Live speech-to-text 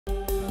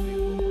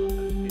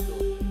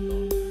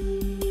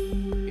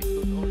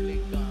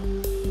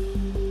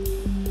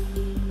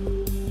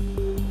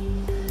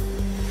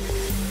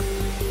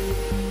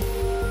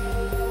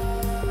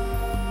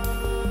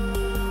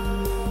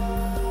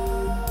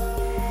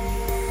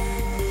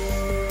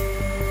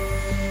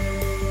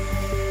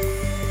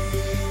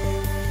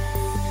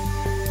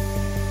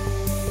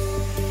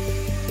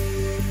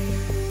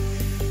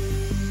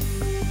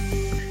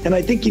And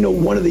I think, you know,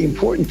 one of the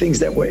important things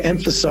that we're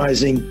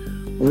emphasizing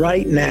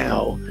right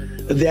now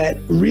that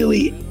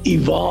really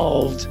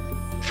evolved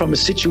from a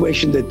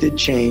situation that did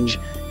change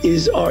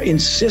is our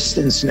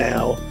insistence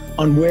now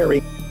on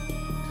wearing,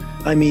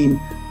 I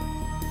mean,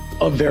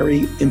 are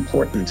very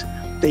important.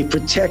 They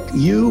protect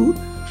you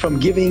from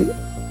giving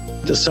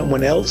to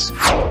someone else.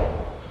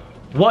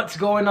 What's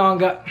going on,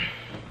 guys?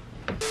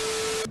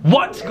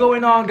 What's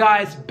going on,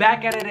 guys?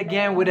 Back at it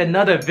again with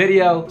another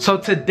video. So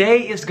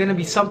today is gonna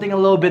be something a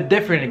little bit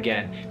different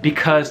again,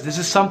 because this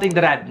is something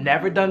that I've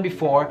never done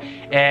before,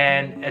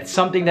 and it's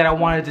something that I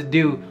wanted to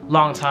do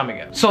long time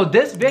ago. So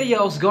this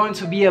video is going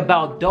to be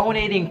about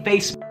donating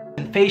face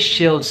and face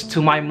shields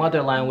to my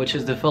motherland, which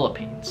is the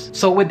Philippines.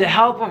 So with the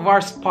help of our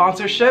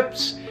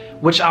sponsorships,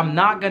 which I'm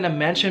not gonna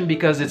mention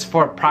because it's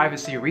for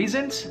privacy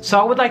reasons, so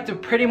I would like to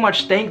pretty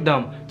much thank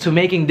them to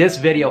making this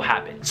video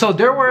happen. So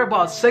there were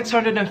about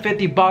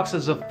 650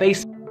 boxes of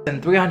face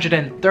and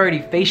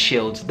 330 face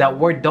shields that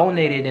were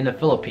donated in the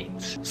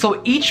Philippines.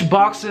 So each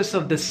boxes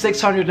of the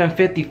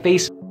 650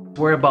 face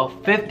were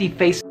about 50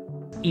 face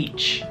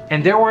each,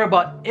 and there were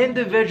about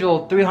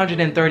individual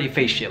 330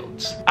 face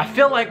shields. I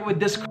feel like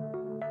with this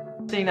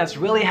thing that's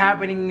really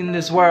happening in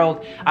this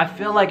world, I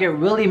feel like it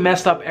really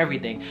messed up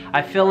everything.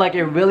 I feel like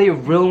it really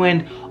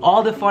ruined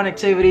all the fun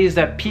activities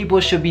that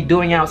people should be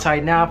doing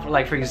outside now,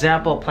 for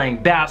example,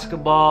 playing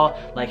basketball,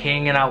 like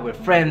hanging out with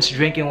friends,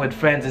 drinking with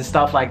friends and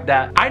stuff like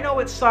that. I know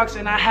it sucks,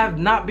 and I have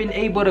not been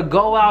able to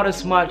go out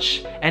as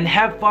much and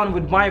have fun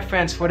with my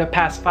friends for the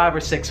past 5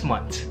 or 6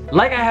 months.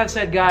 Like I have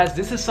said, guys,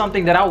 this is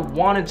something that I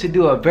wanted to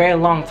do a very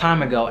long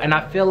time ago, and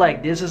I feel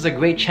like this is a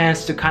great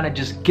chance to kind of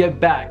just give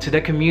back to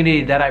the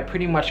community that I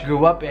pretty much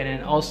grew up in,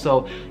 and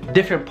also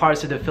different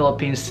parts of the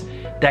Philippines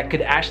that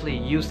could actually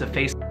use the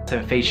face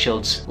and face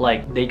shields,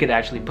 like they could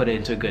actually put it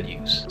into good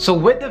use. So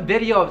with the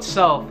video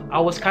itself, I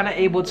was kind of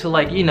able to,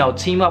 like, you know,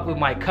 team up with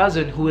my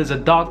cousin who is a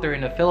doctor in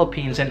the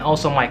Philippines, and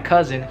also my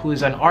cousin who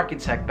is an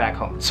architect back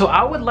home. So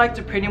I would like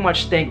to pretty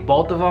much thank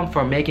both of them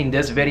for making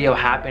this video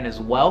happen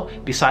as well,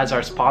 besides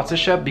our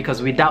sponsorship,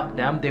 because without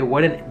them they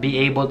wouldn't be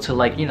able to,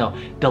 like, you know,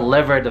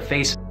 deliver the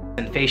face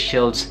and face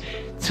shields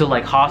to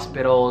like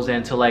hospitals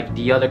and to like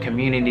the other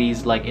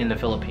communities like in the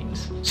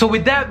Philippines. So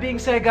with that being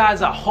said,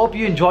 guys, I hope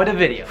you enjoy the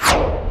video.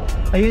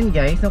 Ayun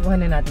guys, nakuha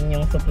na natin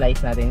yung supplies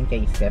natin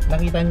kay Steph.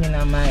 Nakita nyo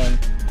naman,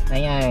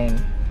 ayan,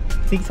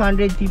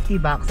 650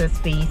 boxes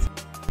face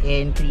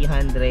and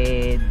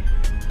 300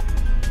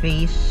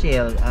 face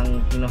shield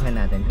ang kinuha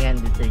natin,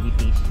 330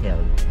 face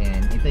shield,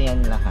 and ito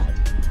yan lahat.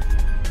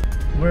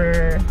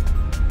 We're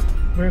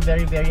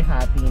very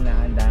happy na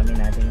ang dami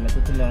natin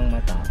matutulungang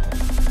matao.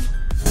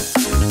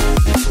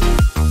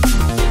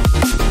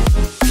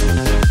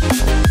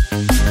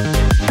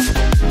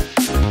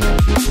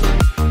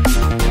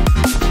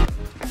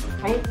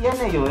 Ay, yan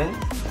na yun?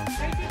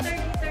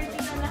 30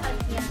 na lahat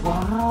yan.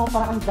 Wow,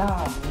 parang ang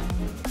dami.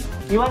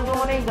 Iwan ko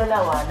muna yung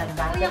dalawa,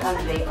 nag-cancel ang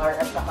JR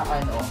at saka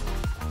ano.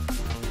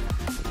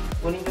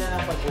 Kunin ko na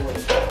lang pag-uwi.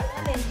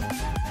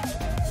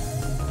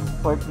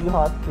 For 3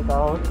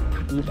 hospitals,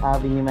 East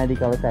Avenue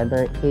Medical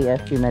Center,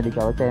 ASP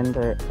Medical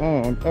Center,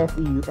 and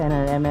SEU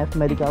NRMS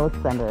Medical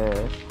Center,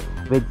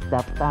 with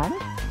Stop Tan,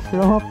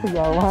 Rock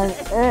Yawan,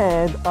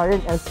 and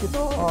RNS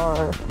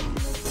Store.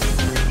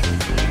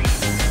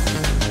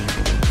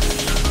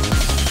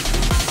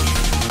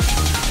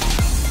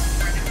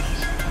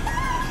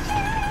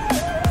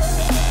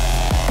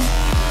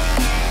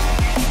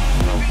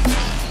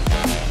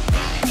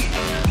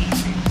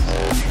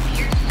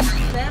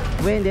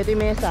 When dito yung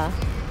mesa?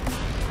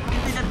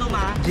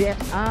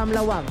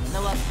 Lawag.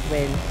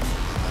 When?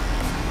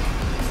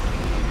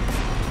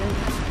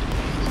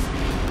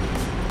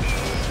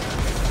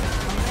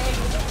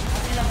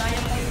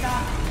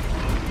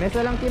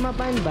 Meso lang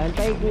timapan,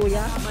 bantay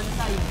kuya.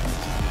 Bantay.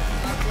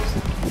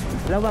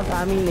 Lawag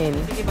amin din.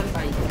 Sige,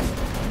 bantay.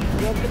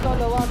 Yung ito,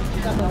 lawag.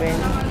 When?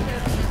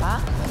 Ha?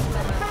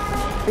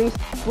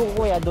 Facebook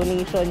kuya,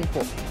 donation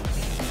po.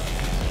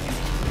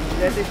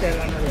 Dito sir,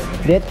 ano yun?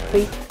 Death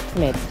face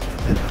met.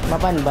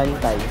 Mapan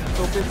bantay.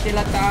 So,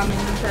 sila ta amin,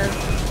 sir.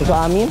 Ito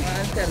amin?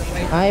 Sir,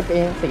 may... Ay,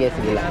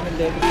 sige lang.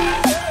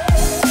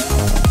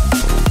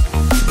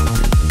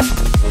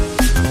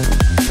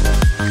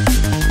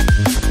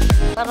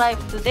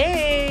 Arrived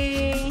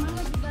today.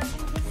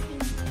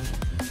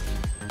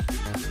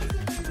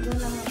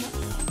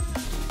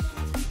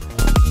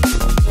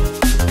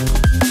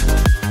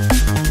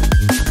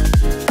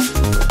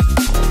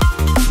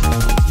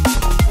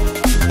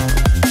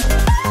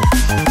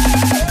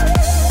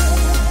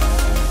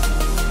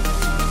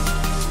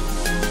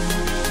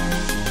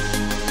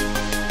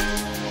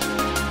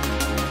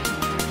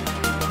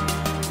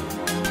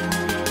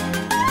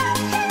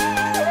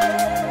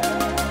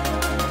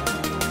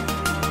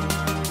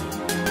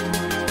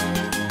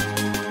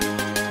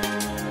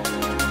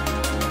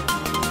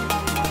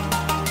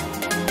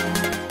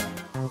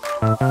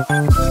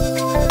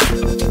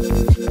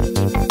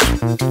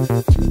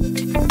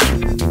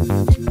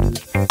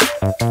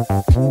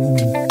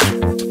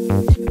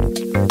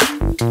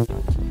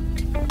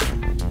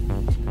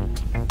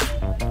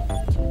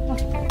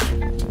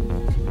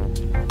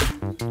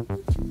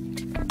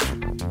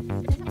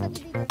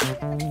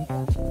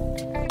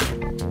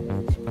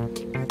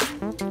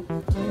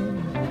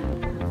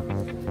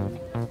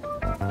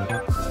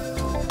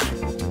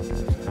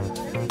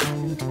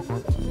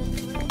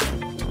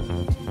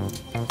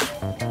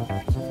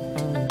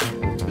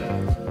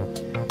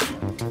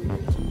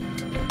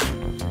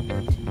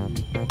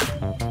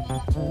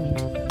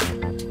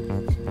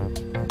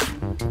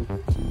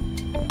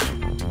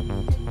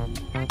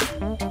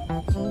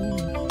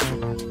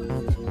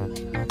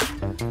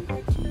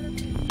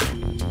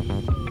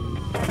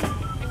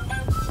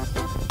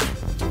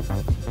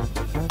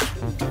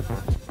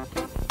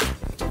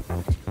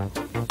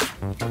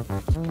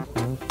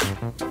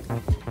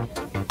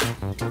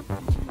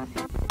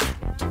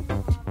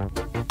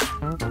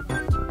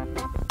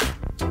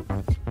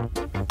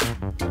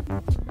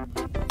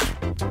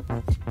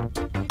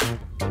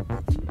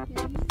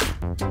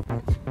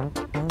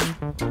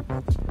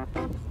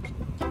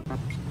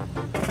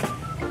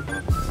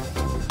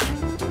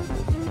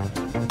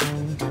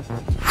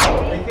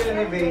 you,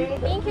 iLLEVATE.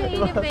 Thank you,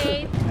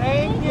 iLLEVATE.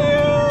 Thank you,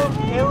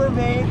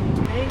 iLLEVATE.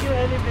 Thank you,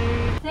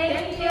 iLLEVATE.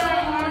 Thank you,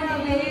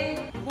 iLLEVATE.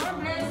 More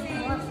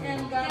blessings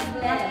and God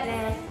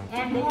bless.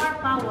 And more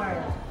power.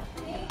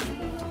 Thank you.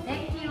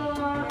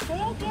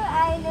 Thank you,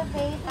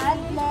 iLLEVATE. God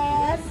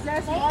bless.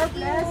 Thank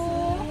you.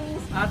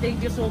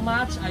 Thank you so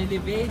much,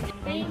 iLLEVATE.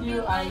 Thank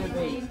you,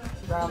 iLLEVATE.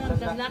 From the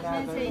Black Black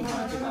Message.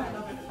 Message.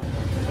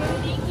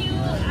 Thank you,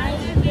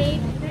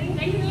 iLLEVATE.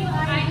 Thank you,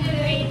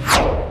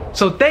 iLLEVATE.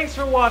 So thanks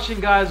for watching,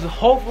 guys.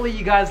 Hopefully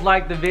you guys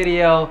liked the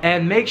video,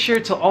 and make sure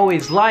to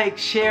always like,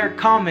 share,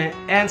 comment,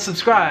 and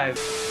subscribe.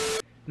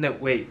 No,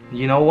 wait,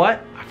 you know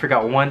what? I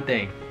forgot one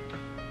thing.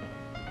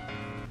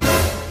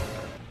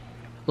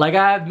 Like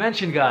I had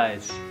mentioned,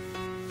 guys,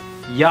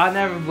 y'all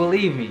never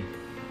believe me,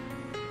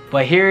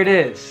 but here it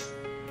is.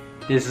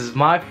 This is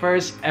my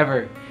first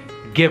ever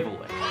giveaway.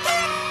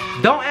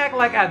 Don't act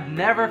like I've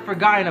never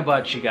forgotten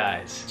about you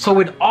guys. So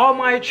with all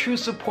my true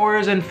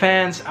supporters and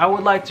fans, I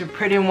would like to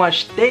pretty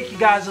much thank you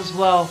guys as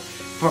well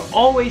for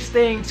always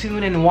staying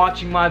tuned and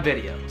watching my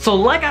video. So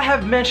like I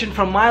have mentioned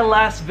from my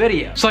last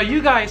video, so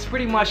you guys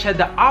pretty much had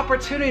the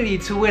opportunity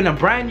to win a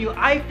brand new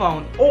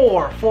iPhone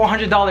or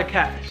 $400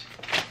 cash.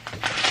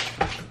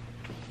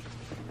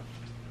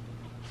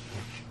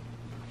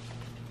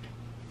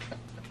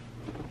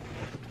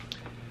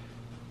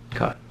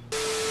 Cut.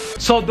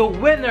 So the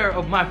winner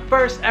of my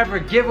first ever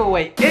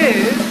giveaway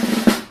is...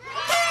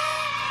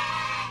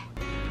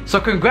 So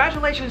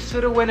congratulations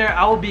to the winner.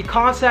 I will be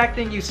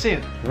contacting you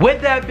soon.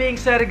 With that being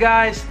said,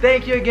 guys,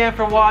 thank you again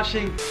for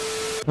watching.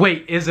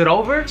 Wait, is it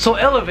over? So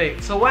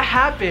iLLEVATE, so what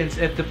happens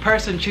if the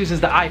person chooses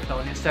the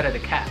iPhone instead of the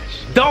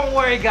cash? Don't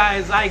worry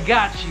guys, I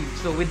got you.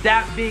 So with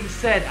that being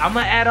said, I'm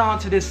gonna add on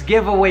to this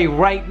giveaway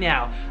right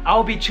now.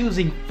 I'll be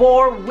choosing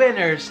 4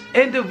 winners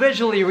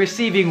individually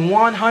receiving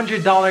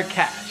 $100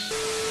 cash.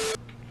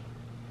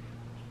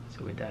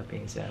 So with that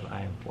being said,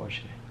 I am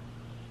fortunate.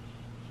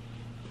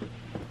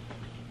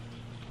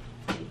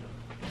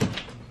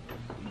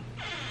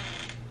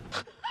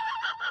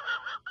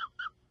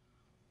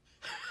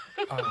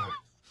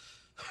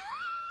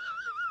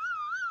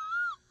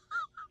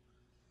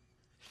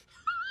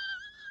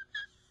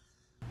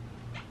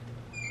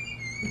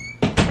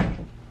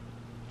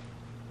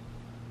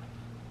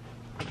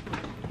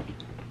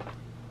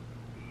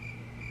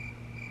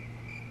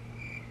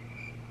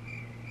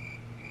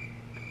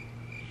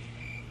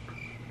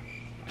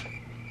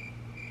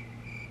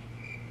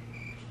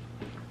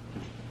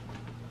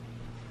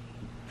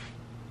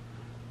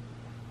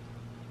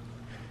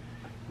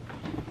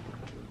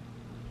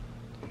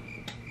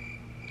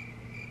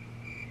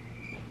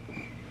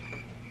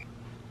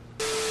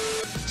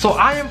 So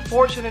I am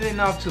fortunate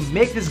enough to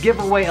make this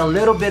giveaway a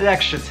little bit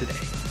extra today.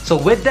 So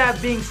with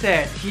that being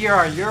said, here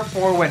are your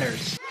 4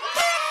 winners.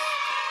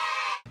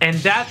 And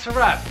that's a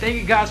wrap. Thank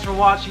you guys for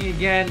watching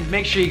again.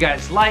 Make sure you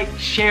guys like,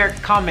 share,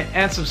 comment,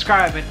 and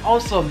subscribe. And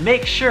also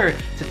make sure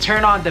to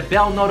turn on the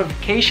bell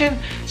notification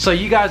so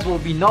you guys will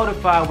be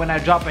notified when I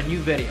drop a new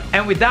video.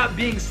 And with that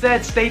being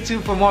said, stay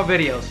tuned for more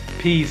videos.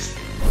 Peace.